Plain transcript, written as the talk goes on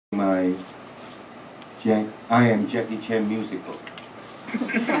my I Am Jackie Chan musical.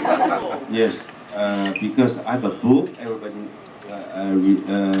 Yes, because I have a book. Everybody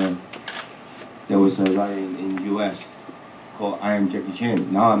there was a writing in U.S. called I Am Jackie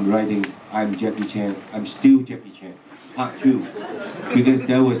Chan. Now I'm writing I'm Jackie Chan. I'm still Jackie Chan, Part 2, because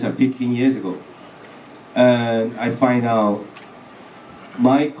that was 15 years ago. And I find out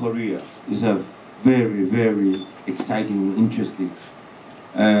my career is a very, very exciting, interesting.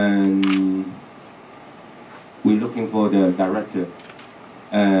 And we're looking for the director,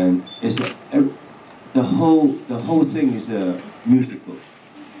 and the whole thing is a musical,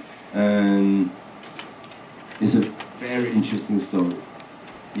 and it's a very interesting story.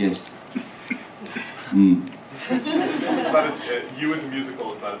 Yes. It's about you as a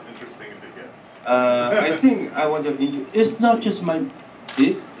musical is about as interesting as it gets. I think I want to. It's not just my.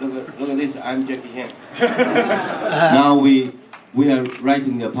 See, look at this. I'm Jackie Chan. Now we are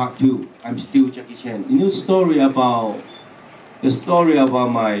writing the Part 2. I'm still Jackie Chan. You know the story about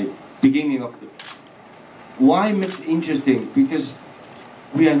my beginning of the. Why makes it interesting? Because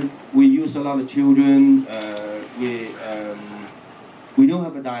we use a lot of children. We don't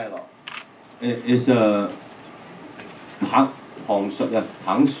have a dialogue. It's a narrator.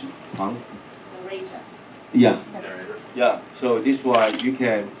 Yeah. Yeah. So this is why you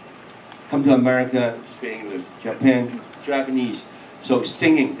can come to America, speak English, Japan, Japanese. So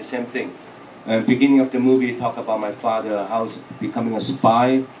singing the same thing. Beginning of the movie talk about my father, how's becoming a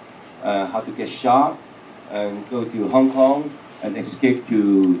spy, how to get shot, and go to Hong Kong and escape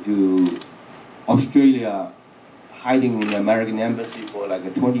to Australia, hiding in the American embassy for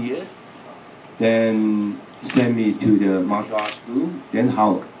like 20 years. Then send me to the martial arts school. Then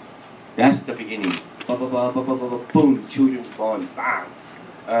how? That's the beginning. Boom, children born, bang.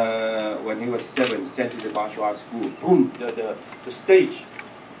 When he was 7, sent to the martial arts school. Boom, the stage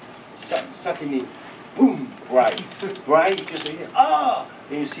suddenly, boom, bright, just here. And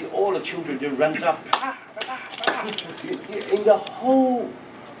you see all the children just runs up. In the whole,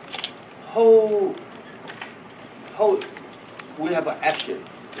 we have an action.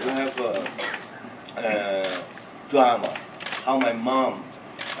 We have a drama. How my mom,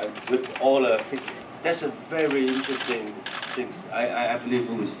 with all the pictures. That's a very interesting thing. I believe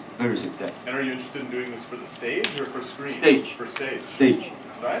it was very successful. And are you interested in doing this for the stage or for screen? Stage. For stage. Stage.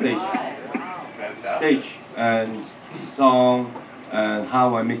 Exciting. Stage. Wow. Fantastic. Stage and song and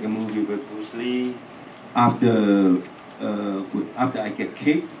how I make a movie with Bruce Lee. After I get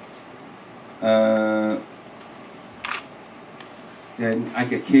kicked, then I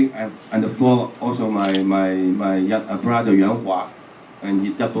get kicked on the floor. Also my brother Yuan Hua, and he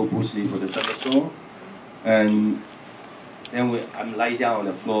double Bruce Lee for the somersault. And then I'm lie down on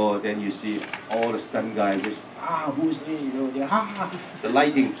the floor. Then you see all the stunt guys just Bruce Lee, you know, the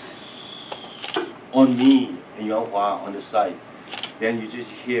lighting on me and Yuan Hua on the side. Then you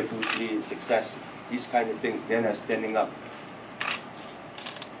just hear Bruce Lee success, these kind of things. Then I'm standing up,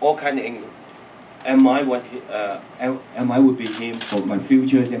 all kind of angle. Am I would be him for my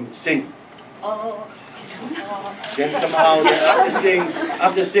future? Then sing. Then somehow,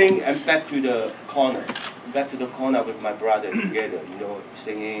 after sing, I'm back to the corner with my brother together, you know,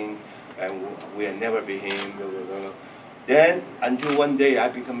 singing, and we'll never be him. Blah, blah, blah. Then until one day I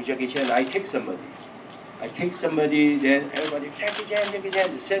become Jackie Chan, I kick somebody. Then everybody Jackie Chan,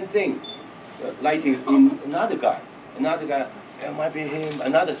 the same thing. Lighting in another guy, am I be him?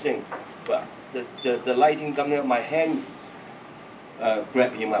 Another thing, but the lighting coming up, my hand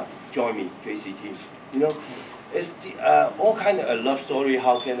grab him up, join me, JCT. You know, it's all kind of a love story.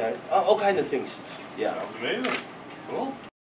 How can I? All kind of things. Yeah. Sounds amazing. Cool.